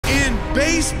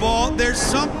baseball, there's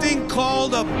something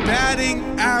called a batting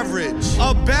average.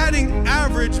 A batting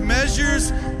average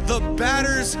measures the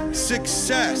batter's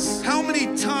success. How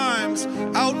many times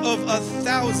out of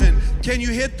 1,000 can you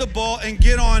hit the ball and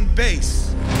get on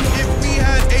base? If we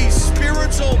had a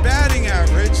spiritual batting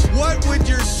average, what would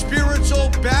your spiritual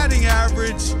batting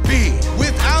average be?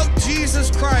 Without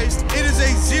Jesus Christ, it is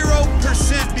a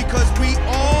 0% because we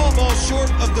all fall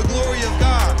short of the glory of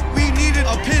God. We needed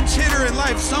a pinch hitter in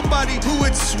life, somebody who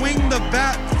would swing the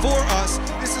bat for us.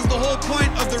 This is the whole point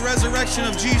of the resurrection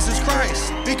of Jesus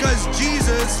Christ, because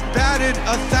Jesus batted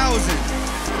 1,000.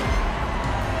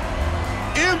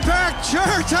 Impact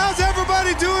Church, how's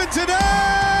everybody doing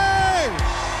today?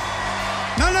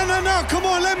 No, come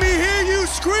on, let me hear you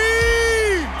scream.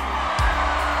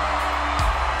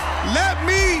 Let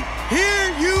me hear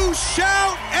you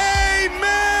shout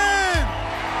amen.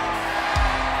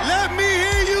 Let me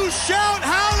hear you shout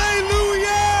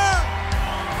hallelujah.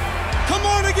 Come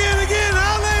on again,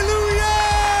 hallelujah.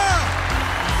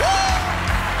 Woo!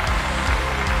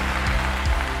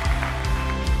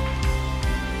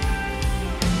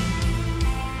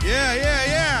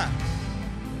 Yeah.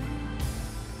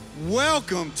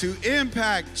 Welcome to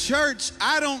Impact Church.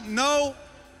 I don't know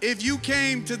if you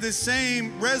came to the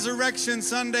same Resurrection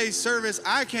Sunday service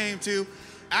I came to.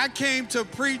 I came to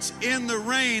preach in the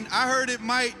rain. I heard it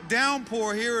might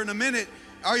downpour here in a minute.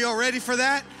 Are y'all ready for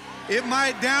that? It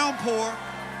might downpour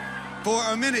for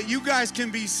a minute. You guys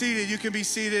can be seated. You can be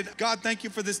seated. God, thank you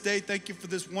for this day. Thank you for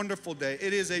this wonderful day.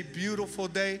 It is a beautiful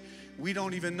day. We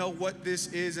don't even know what this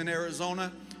is in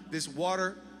Arizona. This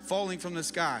water falling from the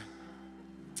sky.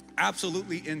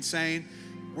 Absolutely insane.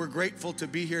 We're grateful to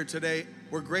be here today.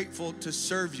 We're grateful to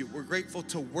serve you. We're grateful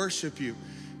to worship you.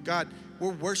 God,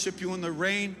 we'll worship you in the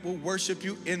rain. We'll worship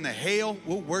you in the hail.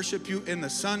 We'll worship you in the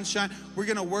sunshine. We're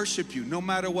going to worship you no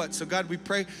matter what. So God, we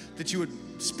pray that you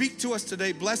would speak to us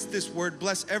today. Bless this word.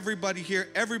 Bless everybody here,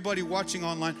 everybody watching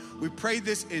online. We pray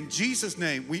this in Jesus'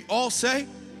 name. We all say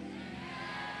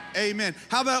amen.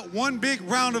 How about one big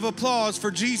round of applause for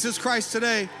Jesus Christ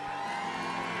today?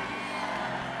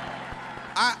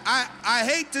 I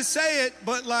hate to say it,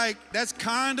 but that's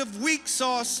kind of weak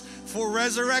sauce for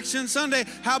Resurrection Sunday.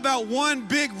 How about one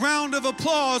big round of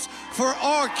applause for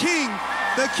our King,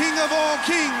 the King of all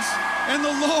kings and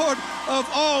the Lord of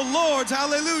all lords.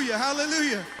 Hallelujah,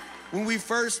 hallelujah. When we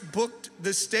first booked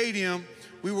the stadium,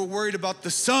 we were worried about the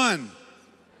sun.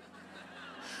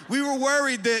 We were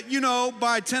worried that,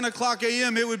 by 10 o'clock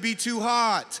a.m. it would be too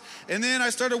hot. And then I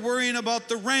started worrying about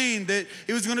the rain, that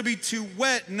it was going to be too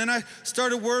wet. And then I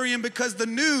started worrying because the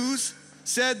news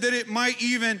said that it might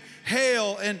even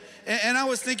hail. And I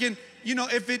was thinking,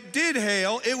 if it did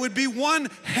hail, it would be one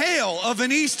hail of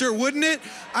an Easter, wouldn't it?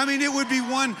 I mean, it would be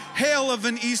one hail of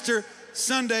an Easter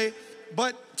Sunday.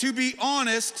 But to be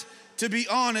honest,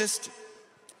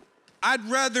 I'd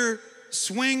rather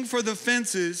swing for the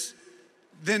fences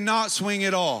than not swing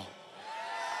at all.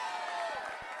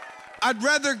 I'd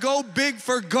rather go big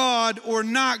for God or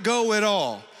not go at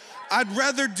all. I'd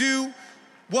rather do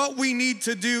what we need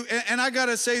to do. And I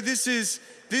gotta say, this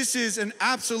is an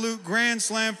absolute grand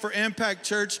slam for Impact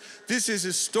Church. This is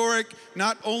historic,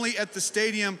 not only at the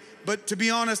stadium, but to be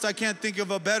honest, I can't think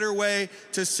of a better way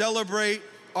to celebrate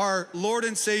our Lord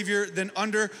and Savior than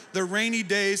under the rainy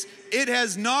days. It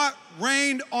has not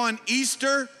rained on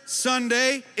Easter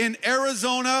Sunday in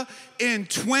Arizona in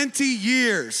 20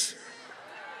 years.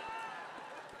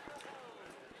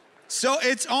 So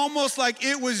it's almost like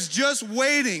it was just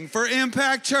waiting for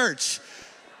Impact Church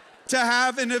to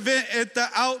have an event at the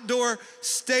outdoor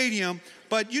stadium.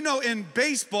 But in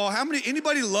baseball,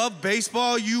 anybody love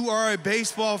baseball? You are a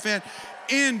baseball fan.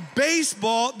 In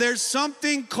baseball, there's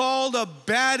something called a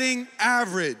batting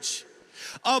average.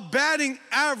 A batting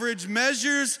average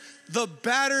measures the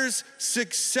batter's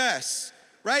success,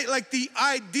 right? The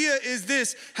idea is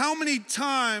this: how many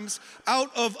times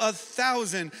out of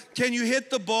 1,000 can you hit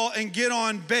the ball and get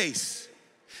on base?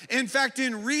 In fact,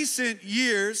 in recent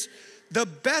years, the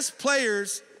best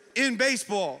players in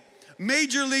baseball,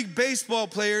 Major League Baseball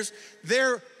players,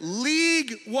 their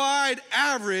league-wide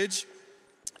average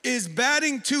is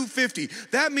batting .250.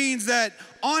 That means that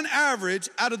on average,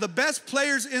 out of the best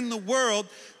players in the world,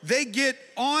 they get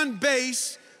on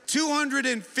base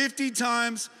 250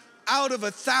 times out of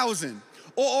 1,000.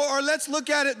 Or let's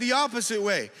look at it the opposite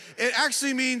way. It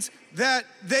actually means that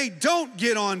they don't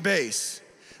get on base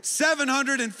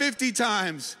 750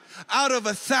 times out of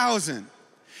 1,000.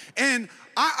 And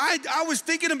I was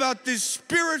thinking about this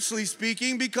spiritually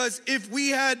speaking, because if we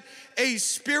had a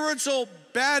spiritual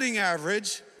batting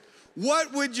average,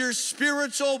 what would your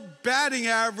spiritual batting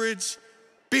average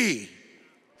be?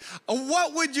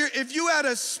 If you had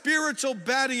a spiritual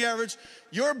batting average,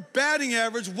 your batting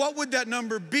average, what would that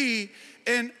number be?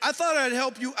 And I thought I'd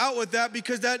help you out with that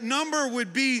because that number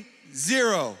would be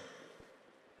 0.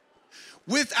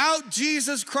 Without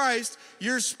Jesus Christ,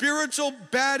 your spiritual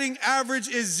batting average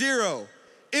is 0.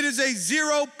 It is a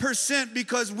 0%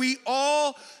 because we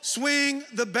all swing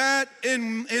the bat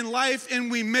in life and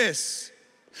we miss.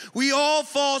 We all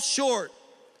fall short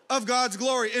of God's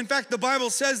glory. In fact, the Bible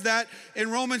says that in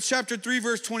Romans chapter 3,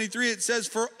 verse 23, it says,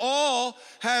 "For all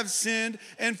have sinned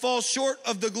and fall short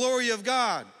of the glory of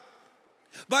God."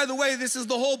 By the way, this is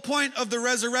the whole point of the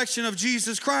resurrection of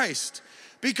Jesus Christ,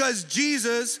 because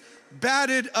Jesus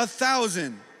batted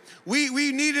 1,000.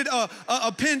 We needed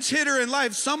a pinch hitter in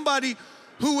life, somebody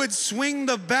who would swing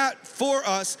the bat for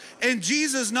us. And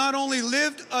Jesus not only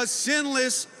lived a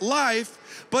sinless life,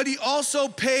 but he also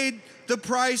paid the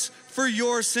price for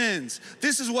your sins.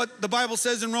 This is what the Bible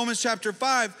says in Romans chapter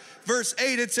 5, verse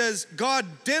 8. It says,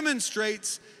 God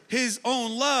demonstrates his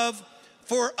own love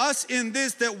for us in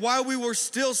this, that while we were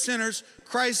still sinners,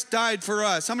 Christ died for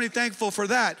us. How many thankful for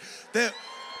that? That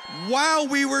while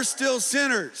we were still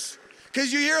sinners.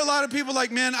 Because you hear a lot of people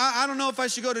like, man, I don't know if I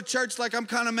should go to church, like I'm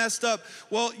kind of messed up.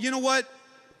 Well, you know what?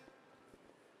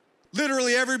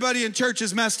 Literally everybody in church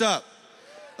is messed up.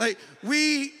 Like,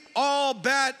 we all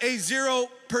bat a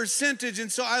 0%.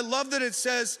 And so I love that it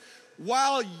says,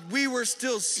 while we were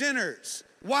still sinners,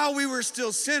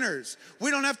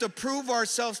 we don't have to prove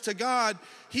ourselves to God.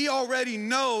 He already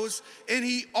knows and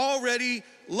he already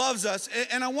loves us.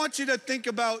 And I want you to think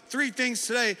about 3 things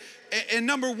today. And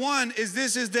number 1 is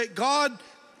this, is that God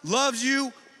loves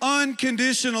you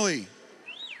unconditionally.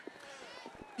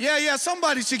 Yeah,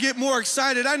 somebody should get more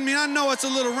excited. I mean, I know it's a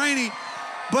little rainy,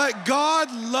 but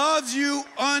God loves you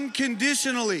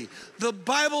unconditionally. The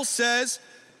Bible says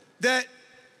that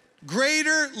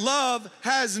greater love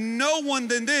has no one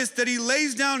than this, that he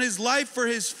lays down his life for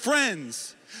his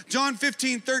friends. John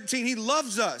 15:13, he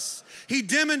loves us. He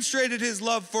demonstrated his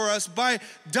love for us by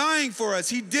dying for us.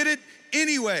 He did it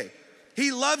anyway.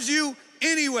 He loves you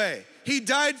anyway. He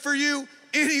died for you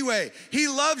anyway. He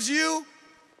loves you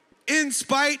in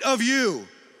spite of you.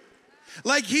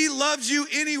 Like, he loves you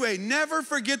anyway. Never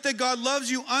forget that God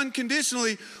loves you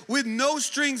unconditionally with no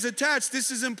strings attached.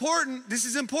 This is important. This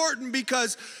is important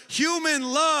because human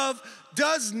love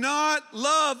does not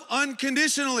love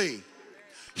unconditionally.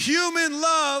 Human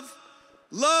love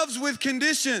loves with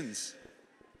conditions.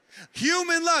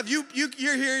 Human love, you're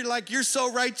here like you're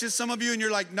so righteous, some of you, and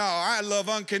you're like, no, I love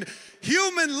unconditional.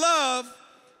 Human love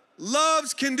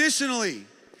loves conditionally.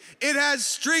 It has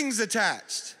strings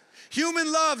attached.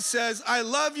 Human love says, I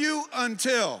love you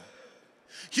until.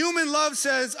 Human love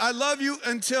says, I love you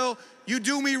until you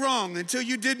do me wrong, until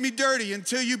you did me dirty,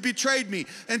 until you betrayed me,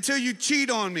 until you cheat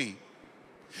on me.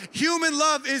 Human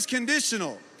love is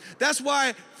conditional. That's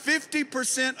why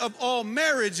 50% of all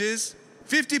marriages,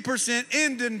 50%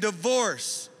 end in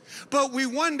divorce. But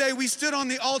one day we stood on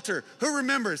the altar. Who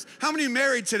remembers? How many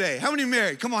married today? How many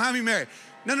married? Come on, how many married?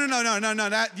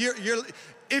 No.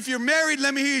 If you're married,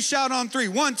 let me hear you shout on 3.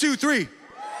 1, 2, 3.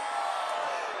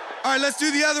 All right, let's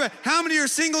do the other way. How many are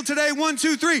single today? 1,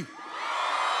 2, 3.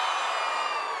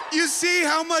 You see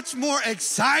how much more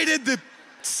excited the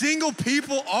single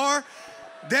people are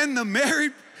than the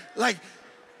married? Like,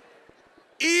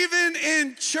 even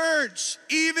in church,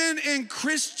 even in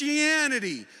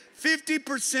Christianity,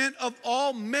 50% of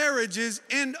all marriages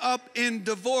end up in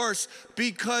divorce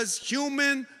because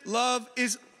human love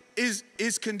is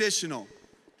conditional.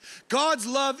 God's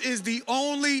love is the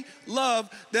only love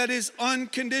that is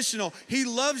unconditional. He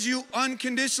loves you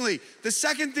unconditionally. The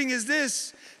second thing is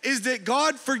this, is that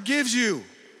God forgives you.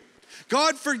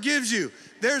 God forgives you.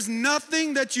 There's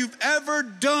nothing that you've ever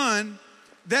done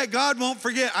that God won't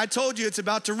forget. I told you it's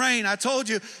about to rain. I told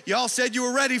you. Y'all said you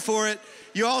were ready for it.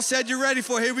 You all said you're ready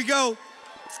for it. Here we go.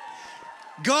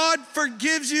 God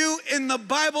forgives you, and the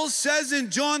Bible says in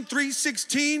John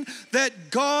 3:16 that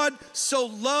God so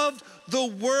loved the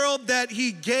world that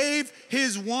he gave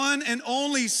his one and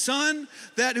only Son,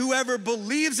 that whoever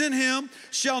believes in him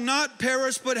shall not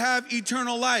perish but have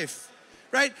eternal life.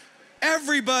 Right?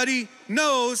 Everybody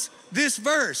knows this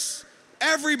verse.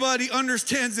 Everybody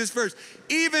understands this verse.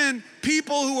 Even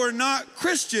people who are not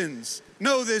Christians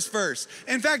know this verse.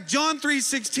 In fact, John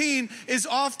 3:16 is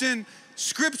often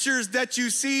scriptures that you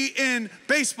see in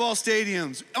baseball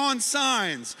stadiums, on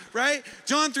signs, right?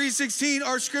 John 3:16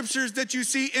 are scriptures that you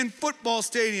see in football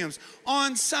stadiums,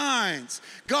 on signs.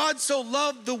 God so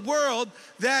loved the world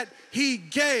that he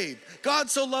gave. God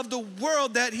so loved the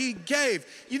world that he gave.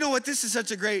 You know what? This is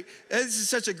such a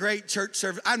great church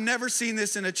service. I've never seen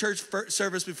this in a church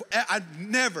service before. I've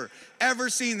never, ever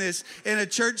seen this in a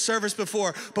church service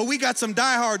before. But we got some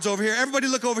diehards over here. Everybody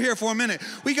look over here for a minute.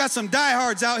 We got some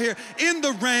diehards out here in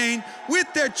the rain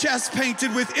with their chests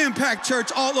painted with Impact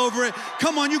Church all over it.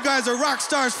 Come on, you guys are rock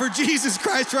stars for Jesus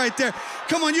Christ right there.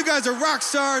 Come on, you guys are rock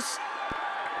stars.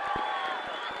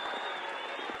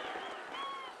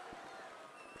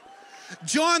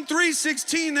 John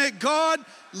 3:16, that God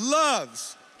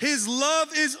loves. His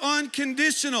love is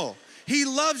unconditional. He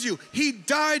loves you. He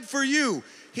died for you.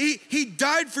 He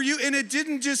died for you, and it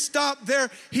didn't just stop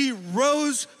there. He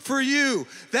rose for you.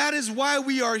 That is why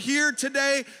we are here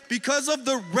today, because of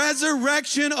the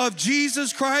resurrection of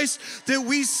Jesus Christ, that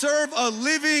we serve a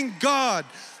living God.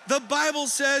 The Bible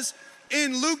says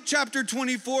in Luke chapter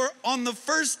 24, on the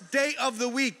first day of the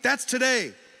week, that's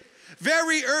today,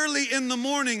 very early in the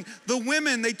morning, the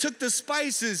women, they took the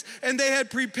spices and they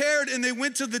had prepared, and they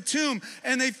went to the tomb,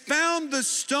 and they found the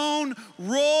stone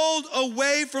rolled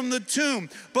away from the tomb.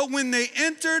 But when they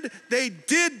entered, they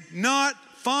did not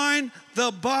find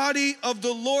the body of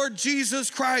the Lord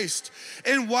Jesus Christ.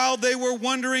 And while they were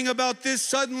wondering about this,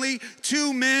 suddenly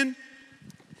 2 men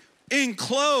in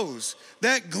clothes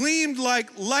that gleamed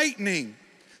like lightning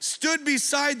stood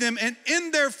beside them, and in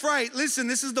their fright, listen,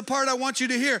 this is the part I want you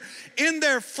to hear. In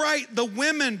their fright, the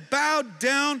women bowed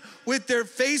down with their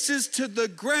faces to the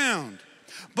ground.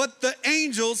 But the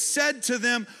angel said to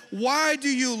them, "Why do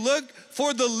you look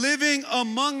for the living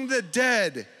among the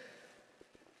dead?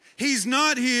 He's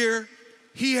not here,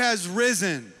 he has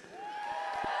risen."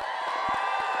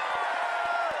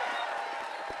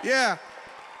 Yeah.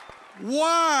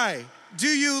 Why do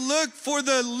you look for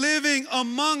the living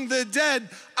among the dead?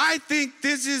 I think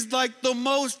this is like the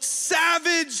most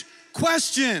savage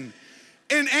question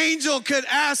an angel could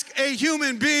ask a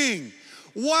human being.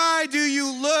 Why do you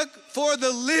look for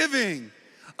the living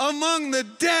among the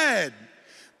dead?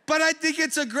 But I think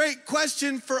it's a great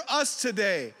question for us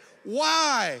today.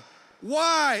 Why?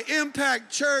 Why,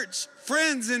 Impact Church,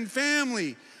 friends and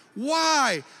family?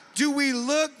 Why do we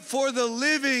look for the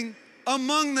living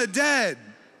among the dead?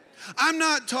 I'm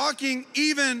not talking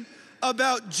even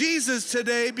about Jesus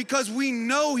today, because we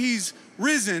know he's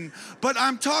risen, but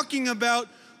I'm talking about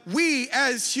we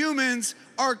as humans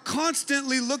are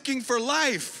constantly looking for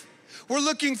life. We're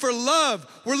looking for love.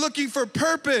 We're looking for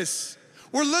purpose.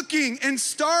 We're looking and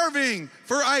starving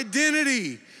for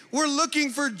identity. We're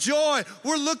looking for joy.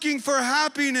 We're looking for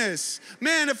happiness.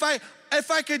 Man, if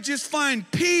I could just find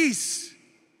peace.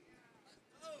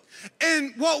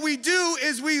 And what we do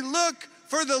is we look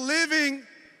for the living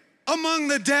among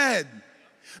the dead,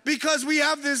 because we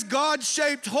have this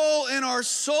God-shaped hole in our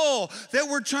soul that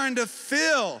we're trying to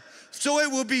fill so it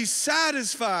will be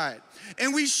satisfied.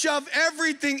 And we shove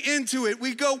everything into it.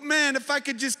 We go, man, if I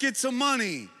could just get some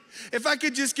money, if I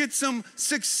could just get some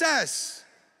success,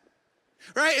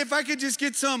 right? If I could just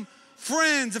get some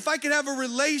friends, if I could have a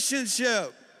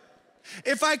relationship,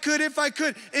 if I could.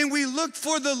 And we look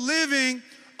for the living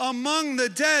among the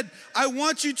dead. I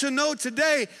want you to know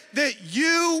today that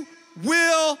you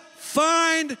will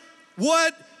find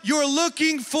what you're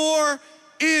looking for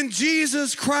in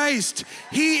Jesus Christ.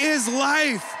 He is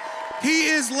life. He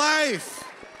is life.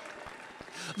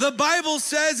 The Bible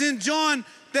says in John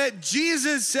that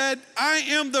Jesus said, "I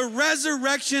am the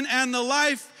resurrection and the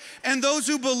life, and those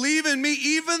who believe in me,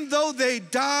 even though they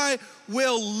die,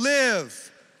 will live.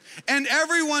 And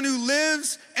everyone who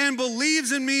lives and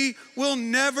believes in me will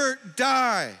never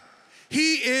die."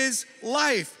 He is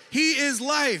life. He is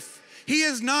life. He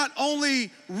is not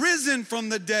only risen from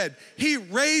the dead, he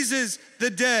raises the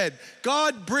dead.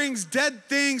 God brings dead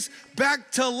things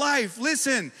back to life.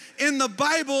 Listen, in the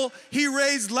Bible, he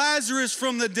raised Lazarus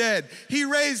from the dead. He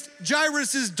raised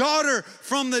Jairus' daughter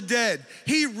from the dead.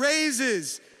 He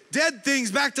raises dead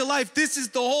things back to life. This is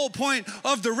the whole point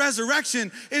of the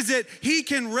resurrection, is that he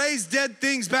can raise dead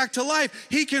things back to life.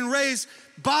 He can raise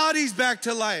bodies back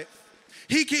to life.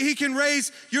 He can raise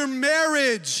your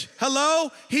marriage.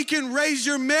 Hello? He can raise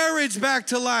your marriage back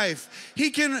to life.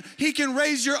 He can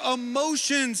raise your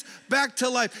emotions back to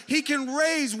life. He can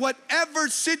raise whatever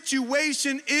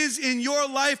situation is in your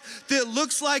life that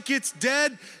looks like it's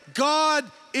dead.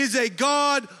 God is a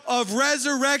God of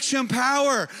resurrection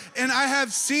power. And I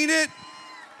have seen it.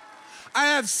 I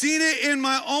have seen it in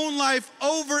my own life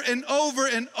over and over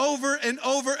and over and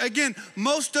over again.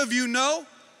 Most of you know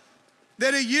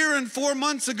that a year and 4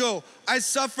 months ago, I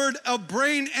suffered a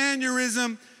brain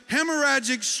aneurysm,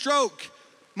 hemorrhagic stroke.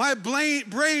 My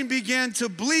brain began to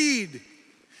bleed.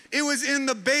 It was in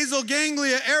the basal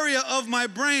ganglia area of my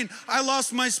brain. I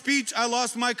lost my speech, I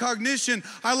lost my cognition,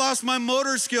 I lost my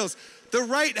motor skills. The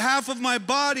right half of my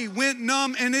body went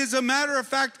numb and is, a matter of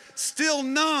fact, still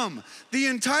numb. The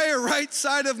entire right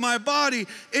side of my body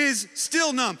is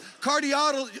still numb.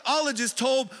 Cardiologist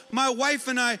told my wife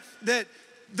and I that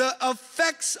the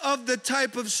effects of the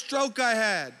type of stroke I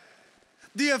had,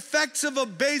 the effects of a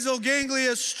basal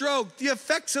ganglia stroke, the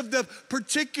effects of the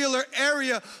particular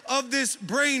area of this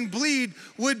brain bleed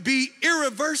would be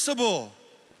irreversible.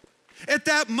 At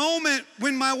that moment,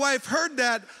 when my wife heard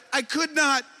that, I could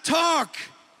not talk.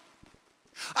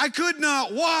 I could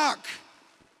not walk.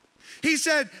 He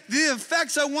said, the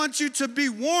effects, I want you to be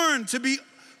warned, to be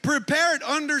prepared,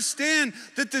 understand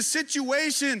that the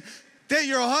situation that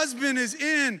your husband is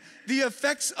in, the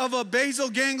effects of a basal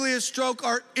ganglia stroke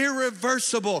are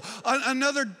irreversible.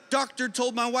 Another doctor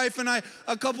told my wife and I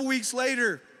a couple weeks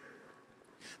later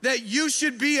that you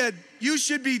should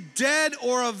be dead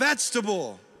or a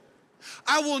vegetable.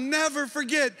 I will never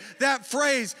forget that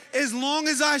phrase, as long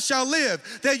as I shall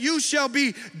live, that you shall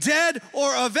be dead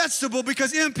or a vegetable,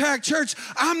 because Impact Church,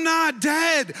 I'm not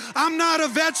dead. I'm not a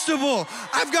vegetable.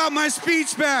 I've got my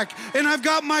speech back, and I've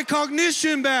got my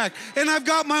cognition back, and I've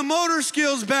got my motor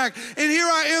skills back. And here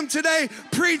I am today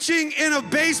preaching in a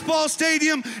baseball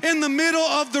stadium in the middle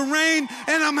of the rain,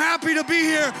 and I'm happy to be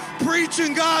here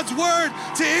preaching God's word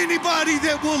to anybody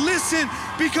that will listen,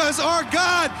 because our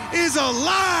God is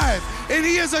alive. And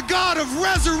he is a God of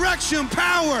resurrection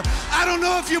power. I don't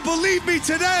know if you believe me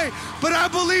today, but I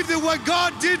believe that what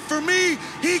God did for me,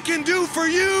 he can do for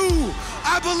you.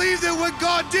 I believe that what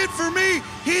God did for me,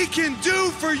 he can do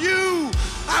for you.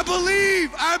 I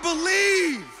believe.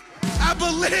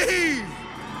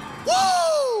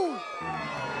 Woo!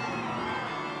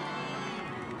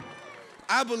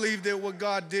 I believe that what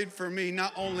God did for me,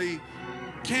 not only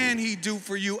can he do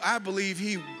for you, I believe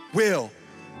he will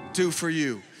do for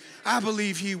you. I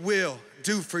believe he will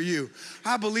do for you.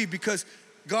 I believe, because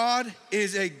God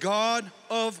is a God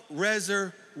of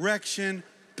resurrection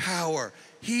power.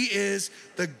 He is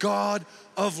the God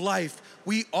of life.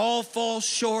 We all fall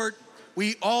short.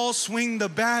 We all swing the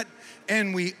bat,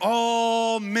 and we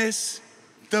all miss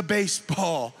the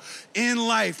baseball. In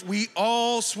life, we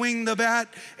all swing the bat,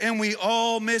 and we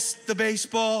all miss the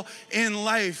baseball. In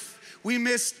life, we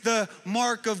miss the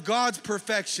mark of God's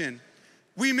perfection.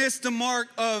 We miss the mark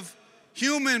of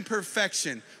human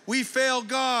perfection. We fail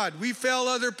God. We fail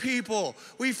other people.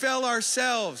 We fail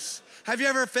ourselves. Have you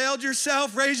ever failed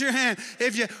yourself? Raise your hand.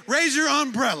 Raise your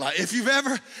umbrella if you've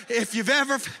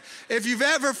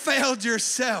ever failed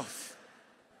yourself.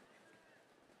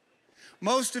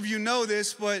 Most of you know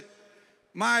this, but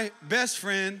my best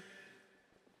friend,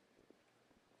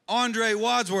 Andre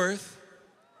Wadsworth,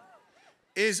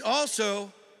 is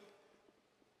also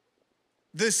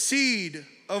the seed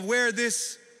of where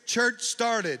this church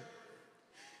started.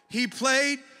 He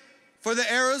played for the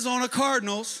Arizona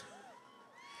Cardinals,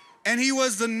 and he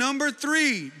was the number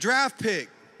 3 draft pick,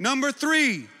 number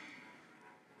three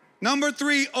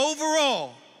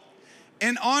overall.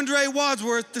 And Andre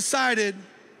Wadsworth decided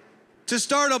to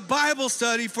start a Bible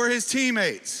study for his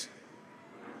teammates.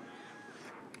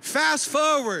 Fast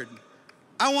forward,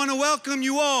 I want to welcome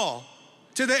you all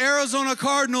to the Arizona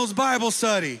Cardinals Bible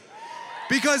study,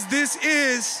 because this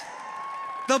is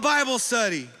the Bible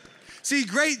study. See,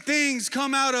 great things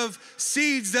come out of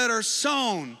seeds that are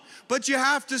sown, but you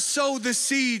have to sow the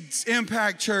seeds,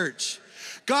 Impact Church.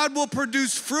 God will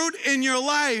produce fruit in your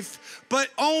life, but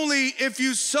only if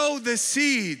you sow the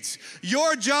seeds.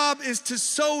 Your job is to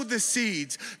sow the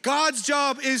seeds. God's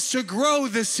job is to grow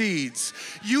the seeds.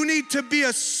 You need to be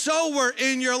a sower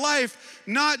in your life,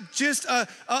 not just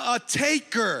a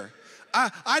taker.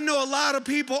 I know a lot of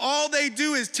people, all they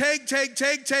do is take,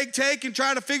 and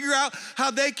try to figure out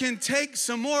how they can take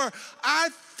some more. I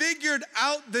figured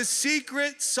out the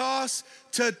secret sauce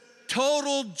to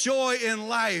total joy in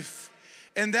life,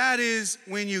 and that is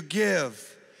when you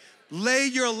give. Lay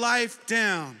your life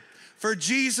down for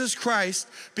Jesus Christ,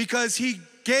 because he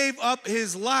gave up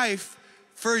his life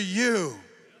for you.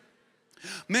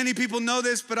 Many people know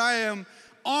this, but I am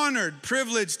honored,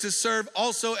 privileged to serve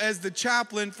also as the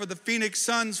chaplain for the Phoenix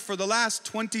Suns for the last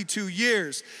 22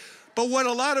 years. But what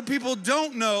a lot of people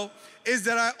don't know is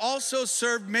that I also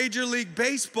served Major League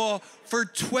Baseball for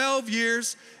 12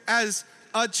 years as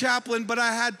a chaplain, but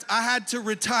I had to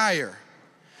retire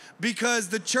because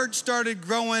the church started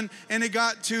growing and it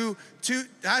got too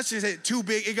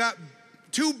big. It got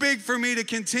too big for me to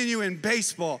continue in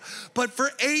baseball. But for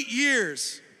 8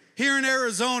 years here in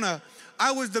Arizona,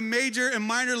 I was the major and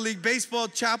minor league baseball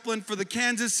chaplain for the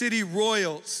Kansas City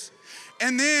Royals.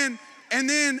 And then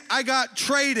I got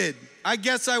traded. I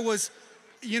guess I was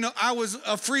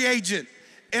a free agent.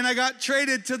 And I got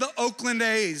traded to the Oakland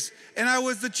A's. And I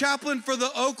was the chaplain for the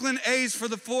Oakland A's for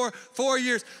the four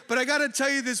years. But I got to tell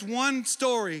you this one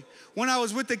story. When I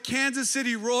was with the Kansas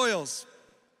City Royals,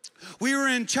 we were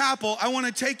in chapel. I want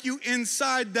to take you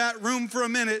inside that room for a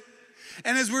minute.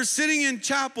 And as we're sitting in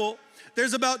chapel,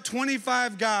 there's about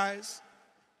 25 guys,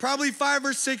 probably 5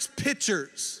 or 6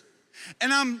 pitchers.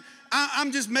 And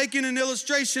I'm just making an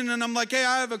illustration, and I'm like, hey,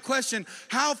 I have a question.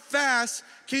 How fast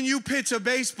can you pitch a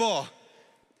baseball?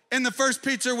 And the first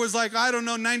pitcher was like, I don't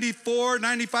know, 94,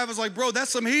 95. I was like, bro,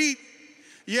 that's some heat.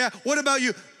 Yeah, what about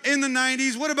you in the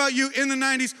 90s? What about you in the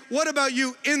 90s? What about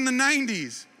you in the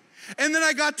 90s? And then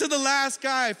I got to the last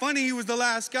guy. Funny, he was the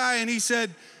last guy, and he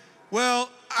said, well,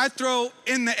 I throw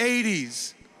in the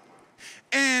 80s.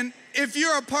 And if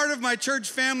you're a part of my church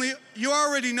family, you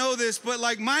already know this, but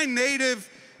like my native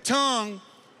tongue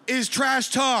is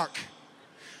trash talk.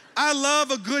 I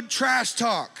love a good trash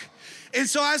talk. And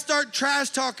so I start trash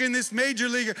talking this major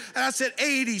leaguer, and I said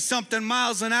 80-something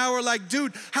miles an hour. Like,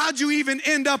 dude, how'd you even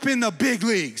end up in the big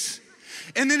leagues?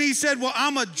 And then he said, well,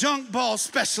 I'm a junk ball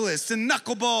specialist and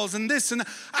knuckleballs and this and that.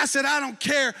 I said, I don't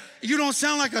care. You don't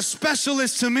sound like a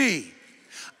specialist to me.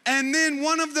 And then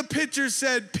one of the pitchers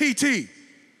said, PT,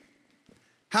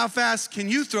 how fast can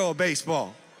you throw a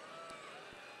baseball?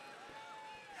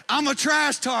 I'm a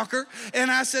trash talker,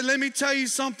 and I said, let me tell you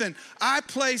something. I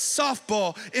play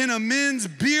softball in a men's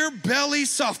beer belly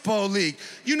softball league.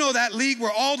 You know that league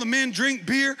where all the men drink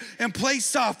beer and play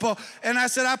softball. And I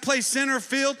said, I play center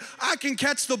field. I can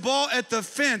catch the ball at the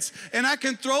fence, and I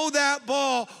can throw that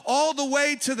ball all the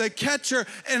way to the catcher,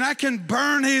 and I can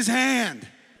burn his hand.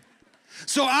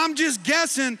 So I'm just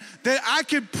guessing that I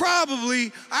could probably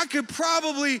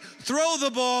throw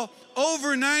the ball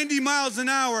over 90 miles an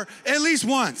hour at least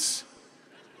once.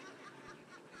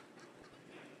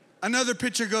 Another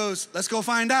pitcher goes, let's go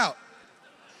find out.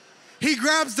 He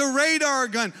grabs the radar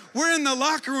gun. We're in the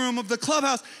locker room of the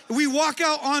clubhouse. We walk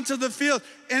out onto the field,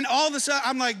 and all of a sudden,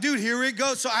 I'm like, dude, here it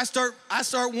goes. So I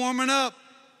start warming up,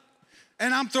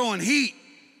 and I'm throwing heat.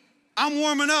 I'm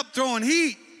warming up, throwing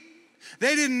heat.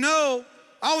 They didn't know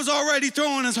I was already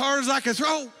throwing as hard as I could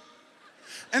throw.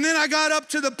 And then I got up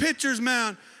to the pitcher's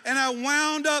mound, and I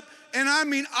wound up, and I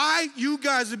mean, you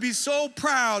guys would be so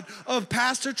proud of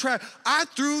Pastor Trav. I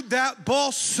threw that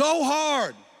ball so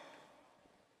hard.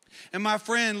 And my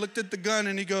friend looked at the gun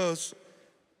and he goes,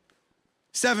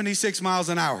 76 miles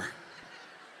an hour.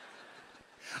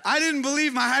 I didn't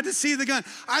believe him. I had to see the gun.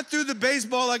 I threw the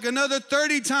baseball like another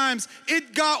 30 times.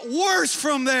 It got worse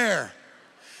from there.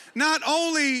 Not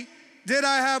only did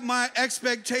I have my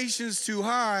expectations too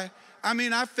high,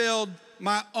 I failed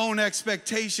my own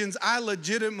expectations. I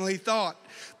legitimately thought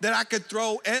that I could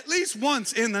throw at least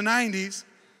once in the 90s.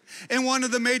 And one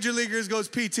of the major leaguers goes,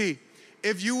 PT,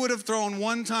 if you would have thrown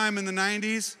one time in the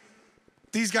 90s,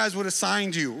 these guys would have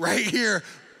signed you right here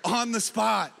on the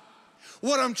spot.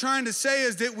 What I'm trying to say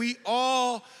is that we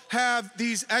all have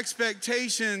these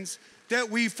expectations that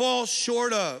we fall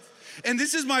short of. And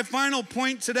this is my final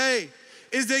point today,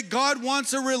 is that God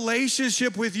wants a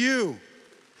relationship with you.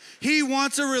 He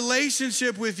wants a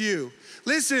relationship with you.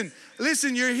 Listen,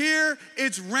 you're here,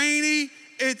 it's rainy,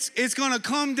 it's gonna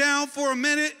come down for a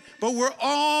minute, but we're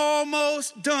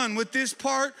almost done with this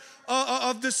part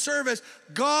of the service.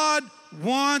 God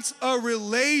wants a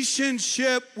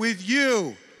relationship with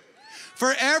you.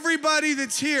 For everybody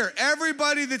that's here,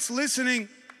 everybody that's listening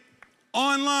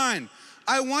online,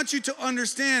 I want you to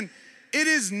understand, it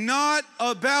is not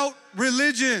about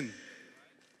religion.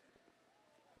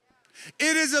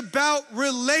 It is about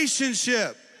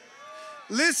relationship.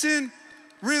 Listen,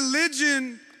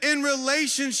 religion and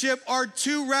relationship are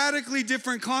two radically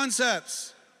different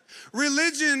concepts.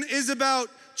 Religion is about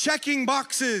checking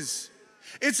boxes.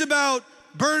 It's about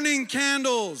burning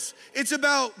candles. It's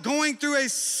about going through a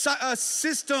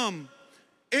system.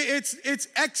 It's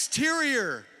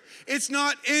exterior. It's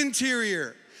not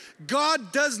interior.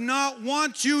 God does not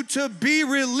want you to be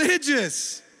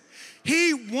religious.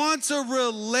 He wants a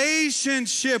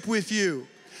relationship with you.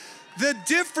 The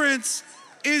difference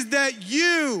is that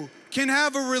you can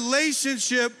have a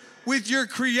relationship with your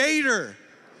Creator.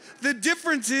 The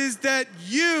difference is that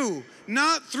you,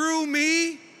 not through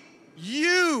me,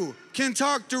 you can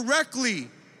talk directly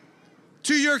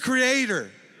to your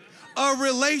Creator. A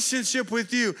relationship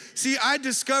with you. See, I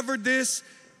discovered this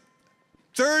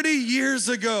 30 years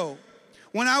ago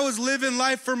when I was living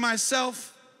life for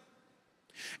myself,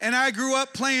 and I grew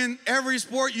up playing every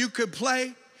sport you could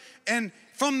play, and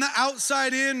from the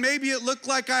outside in, maybe it looked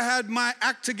like I had my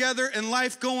act together and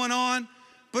life going on,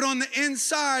 but on the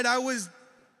inside, I was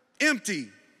empty.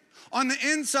 On the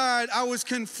inside, I was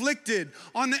conflicted.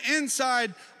 On the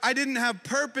inside, I didn't have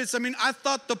purpose. I mean, I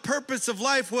thought the purpose of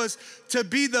life was to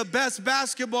be the best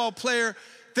basketball player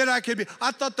that I could be.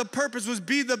 I thought the purpose was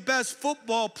be the best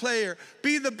football player,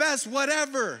 be the best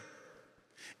whatever.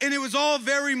 And it was all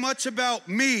very much about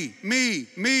me.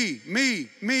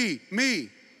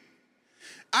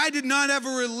 I did not have a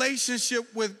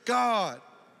relationship with God.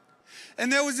 And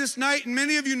there was this night, and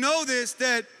many of you know this,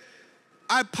 that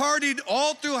I partied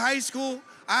all through high school.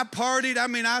 I partied, I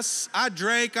mean, I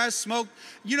drank, I smoked.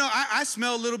 You know, I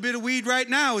smell a little bit of weed right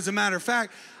now, as a matter of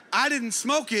fact. I didn't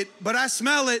smoke it, but I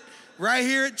smell it right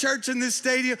here at church in this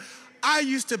stadium. I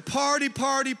used to party.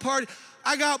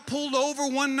 I got pulled over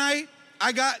one night.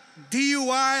 I got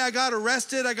DUI, I got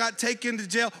arrested, I got taken to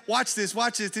jail. Watch this,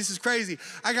 this is crazy.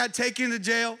 I got taken to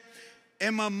jail,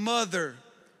 and my mother,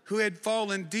 who had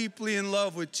fallen deeply in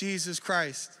love with Jesus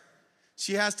Christ,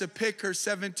 she has to pick her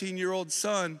 17-year-old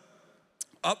son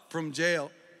up from jail,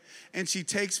 and she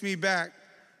takes me back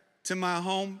to my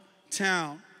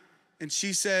hometown, and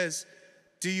she says,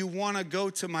 do you want to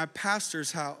go to my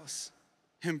pastor's house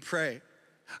and pray?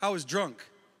 I was drunk.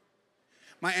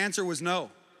 My answer was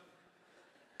no.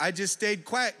 I just stayed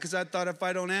quiet because I thought if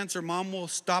I don't answer, Mom will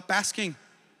stop asking.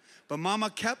 But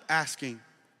Mama kept asking.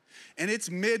 And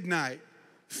it's midnight,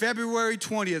 February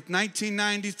 20th,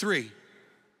 1993.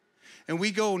 And we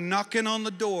go knocking on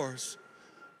the doors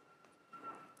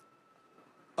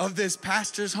of this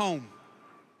pastor's home.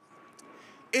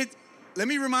 Let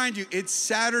me remind you, it's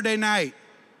Saturday night.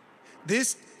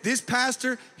 This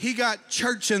pastor, he got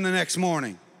church in the next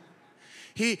morning.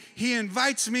 He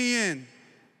invites me in.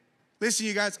 Listen,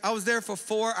 you guys, I was there for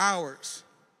 4 hours.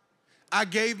 I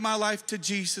gave my life to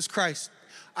Jesus Christ.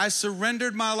 I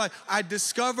surrendered my life. I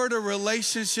discovered a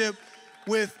relationship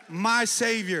with my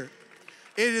Savior.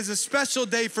 It is a special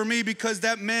day for me because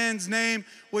that man's name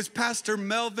was Pastor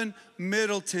Melvin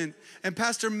Middleton. And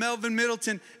Pastor Melvin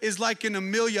Middleton is like an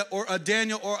Amelia or a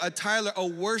Daniel or a Tyler, a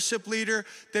worship leader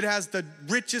that has the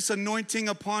richest anointing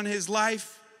upon his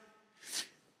life.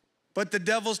 But the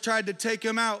devils tried to take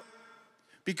him out,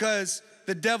 because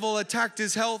the devil attacked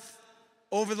his health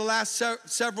over the last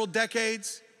several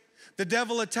decades. The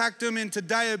devil attacked him into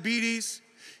diabetes.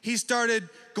 He started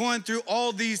going through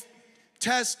all these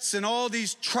tests and all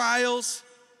these trials.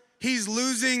 He's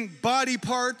losing body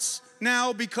parts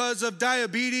now because of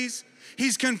diabetes.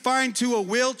 He's confined to a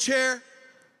wheelchair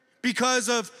because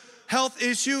of health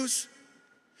issues.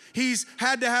 He's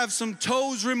had to have some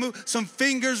toes removed, some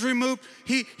fingers removed.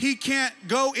 He can't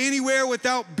go anywhere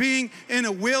without being in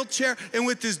a wheelchair and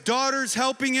with his daughters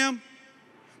helping him.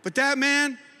 But that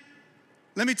man,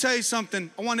 let me tell you something.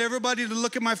 I want everybody to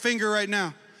look at my finger right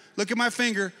now. Look at my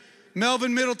finger.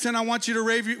 Melvin Middleton, I want you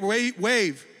to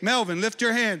wave. Melvin, lift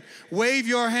your hand. Wave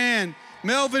your hand.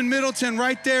 Melvin Middleton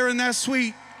right there in that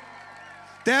suite.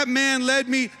 That man led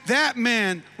me, that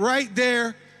man right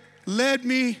there led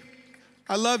me.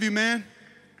 I love you, man.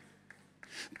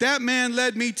 That man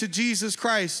led me to Jesus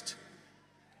Christ.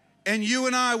 And you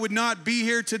and I would not be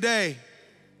here today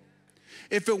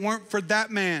if it weren't for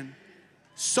that man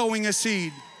sowing a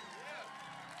seed.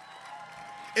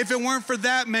 If it weren't for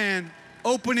that man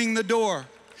opening the door.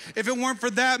 If it weren't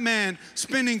for that man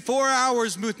spending 4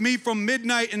 hours with me from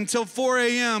midnight until 4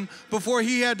 a.m. before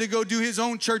he had to go do his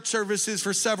own church services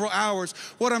for several hours.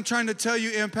 What I'm trying to tell you,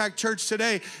 Impact Church,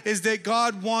 today is that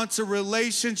God wants a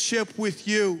relationship with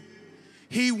you.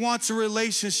 He wants a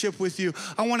relationship with you.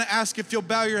 I want to ask if you'll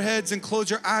bow your heads and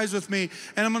close your eyes with me,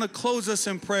 and I'm going to close us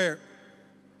in prayer.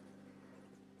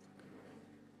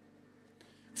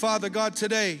 Father God,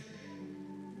 today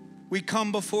we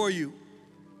come before you.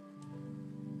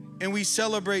 And we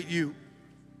celebrate you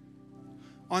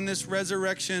on this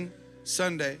Resurrection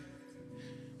Sunday.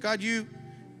 God, you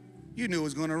knew it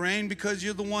was going to rain because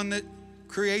you're the one that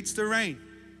creates the rain.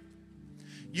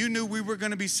 You knew we were going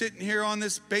to be sitting here on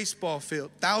this baseball field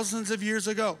thousands of years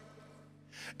ago.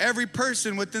 Every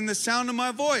person within the sound of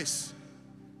my voice,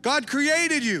 God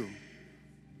created you.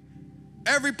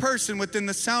 Every person within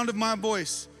the sound of my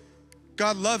voice,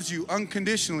 God loves you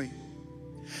unconditionally.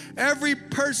 Every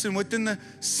person within the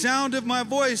sound of my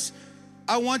voice,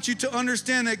 I want you to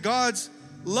understand that God's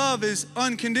love is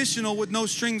unconditional with no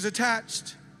strings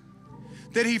attached.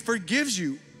 That He forgives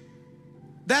you.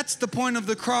 That's the point of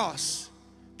the cross.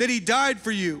 That He died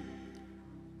for you.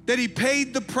 That He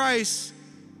paid the price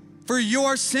for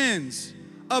your sins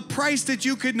a price that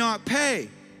you could not pay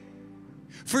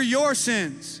for your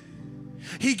sins.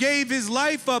 He gave his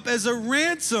life up as a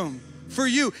ransom for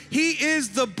you. He is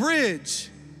the bridge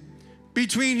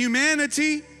between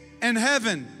humanity and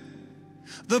heaven.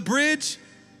 The bridge,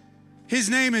 his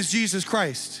name is Jesus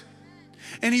Christ.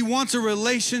 And he wants a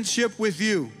relationship with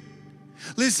you.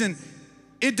 Listen,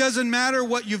 it doesn't matter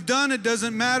what you've done. It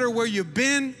doesn't matter where you've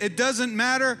been. It doesn't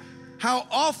matter how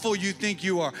awful you think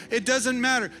you are. It doesn't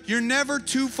matter. You're never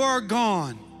too far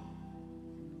gone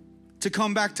to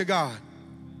come back to God.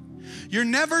 You're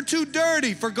never too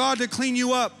dirty for God to clean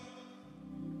you up.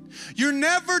 You're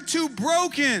never too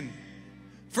broken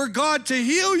for God to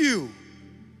heal you.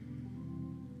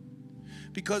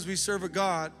 Because we serve a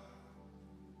God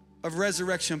of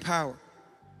resurrection power.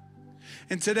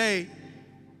 And today,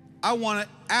 I want to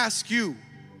ask you,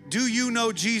 do you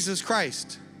know Jesus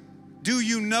Christ? Do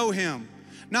you know him?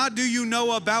 Not do you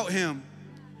know about him?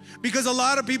 Because a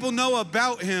lot of people know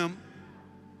about him.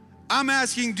 I'm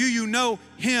asking, do you know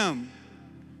him?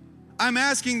 I'm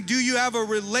asking, do you have a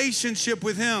relationship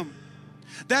with him?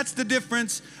 That's the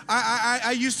difference.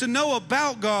 I used to know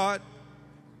about God.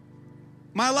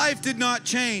 My life did not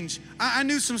change. I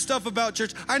knew some stuff about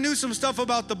church. I knew some stuff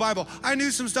about the Bible. I knew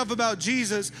some stuff about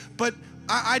Jesus, but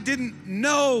I didn't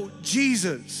know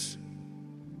Jesus.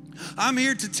 I'm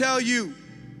here to tell you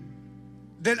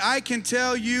that I can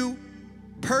tell you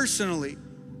personally,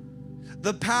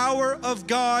 the power of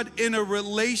God in a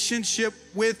relationship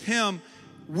with him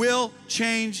will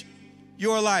change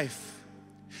your life.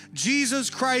 Jesus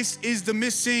Christ is the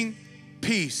missing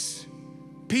piece.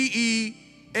 P-E-A-C-E.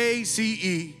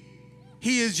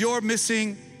 He is your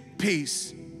missing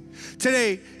piece.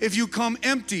 Today, if you come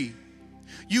empty,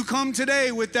 you come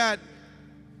today with that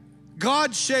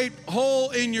God-shaped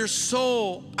hole in your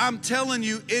soul, I'm telling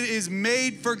you, it is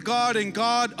made for God and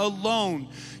God alone.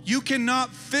 You cannot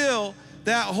fill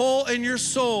that hole in your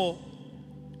soul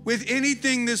with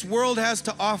anything this world has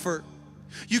to offer.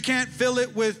 You can't fill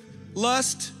it with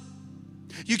lust.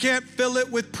 You can't fill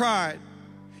it with pride.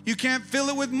 You can't fill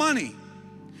it with money.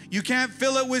 You can't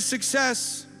fill it with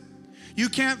success. You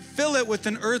can't fill it with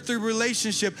an earthly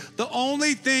relationship. The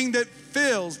only thing that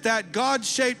fills that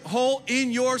God-shaped hole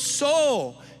in your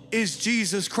soul is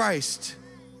Jesus Christ.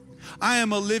 I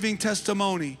am a living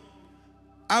testimony.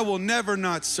 I will never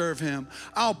not serve him.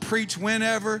 I'll preach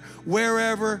whenever,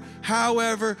 wherever,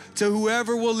 however, to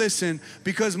whoever will listen,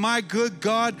 because my good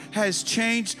God has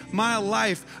changed my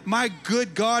life. My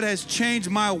good God has changed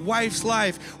my wife's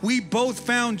life. We both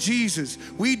found Jesus.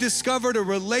 We discovered a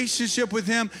relationship with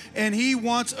him, and he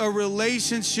wants a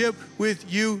relationship with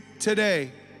you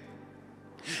today.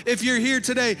 If you're here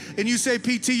today and you say,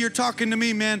 PT, you're talking to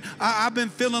me, man. I've been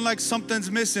feeling like something's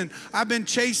missing. I've been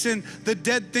chasing the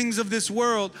dead things of this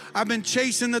world. I've been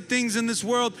chasing the things in this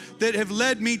world that have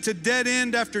led me to dead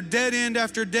end after dead end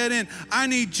after dead end. I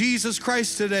need Jesus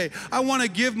Christ today. I want to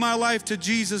give my life to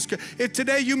Jesus. If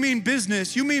today you mean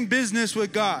business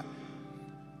with God.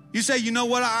 You say, you know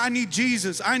what? I need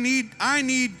Jesus. I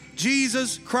need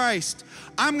Jesus Christ.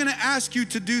 I'm going to ask you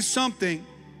to do something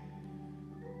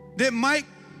that might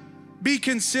be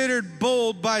considered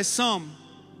bold by some,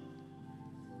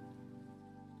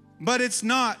 but it's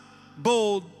not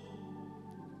bold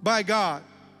by God.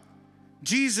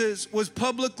 Jesus was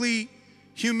publicly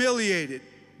humiliated,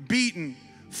 beaten,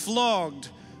 flogged,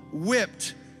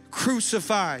 whipped,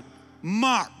 crucified,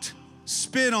 mocked,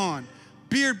 spit on,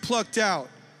 beard plucked out,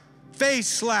 face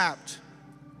slapped.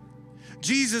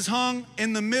 Jesus hung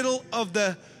in the middle of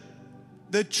the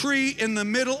tree, in the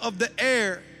middle of the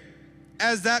air,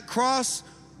 as that cross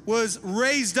was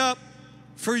raised up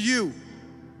for you.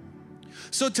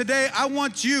 So today I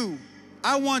want you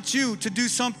to do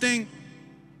something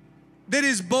that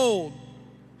is bold.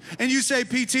 And you say,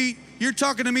 PT, you're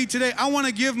talking to me today. I want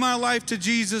to give my life to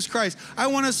Jesus Christ. I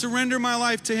want to surrender my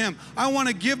life to him. I want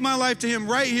to give my life to him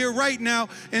right here, right now,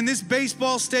 in this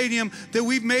baseball stadium that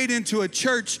we've made into a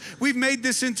church. We've made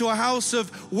this into a house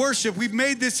of worship. We've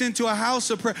made this into a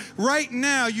house of prayer. Right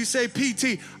now, you say,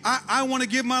 PT, I want to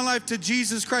give my life to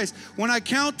Jesus Christ. When I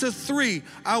count to 3,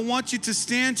 I want you to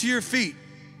stand to your feet.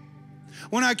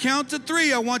 When I count to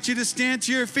 3, I want you to stand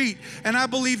to your feet. And I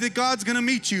believe that God's going to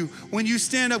meet you when you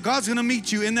stand up. God's going to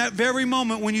meet you in that very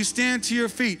moment when you stand to your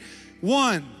feet.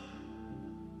 1.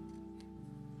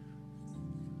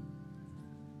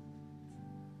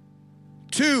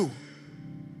 2.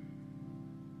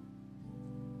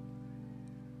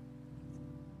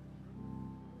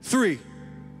 3.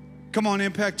 Come on,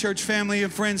 Impact Church family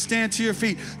and friends, stand to your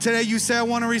feet. Today you say, I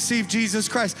want to receive Jesus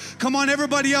Christ. Come on,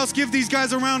 everybody else, give these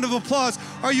guys a round of applause.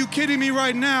 Are you kidding me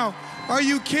right now? Are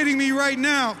you kidding me right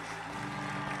now?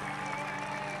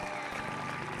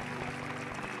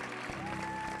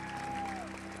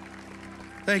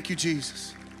 Thank you,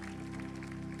 Jesus.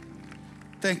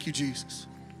 Thank you, Jesus.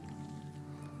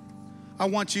 I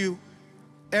want you,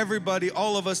 everybody,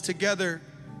 all of us together,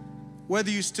 whether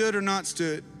you stood or not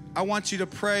stood, I want you to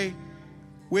pray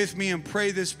with me and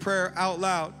pray this prayer out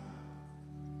loud.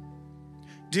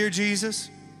 Dear Jesus,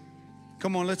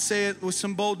 come on, let's say it with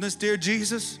some boldness. Dear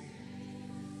Jesus,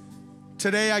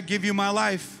 today I give you my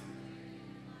life.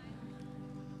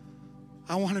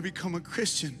 I want to become a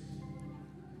Christian.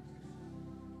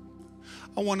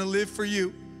 I want to live for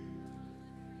you.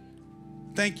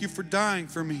 Thank you for dying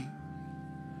for me.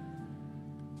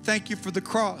 Thank you for the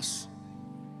cross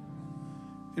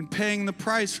and paying the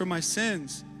price for my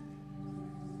sins.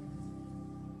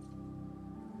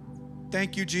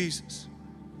 Thank you, Jesus.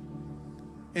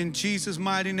 In Jesus'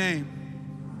 mighty name,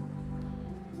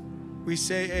 we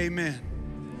say amen.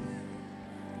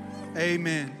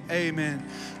 Amen. Amen.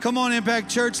 Come on, Impact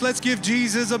Church. Let's give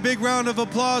Jesus a big round of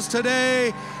applause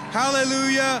today.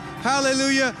 Hallelujah.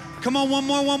 Hallelujah. Come on,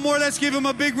 one more. Let's give him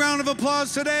a big round of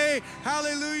applause today.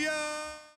 Hallelujah.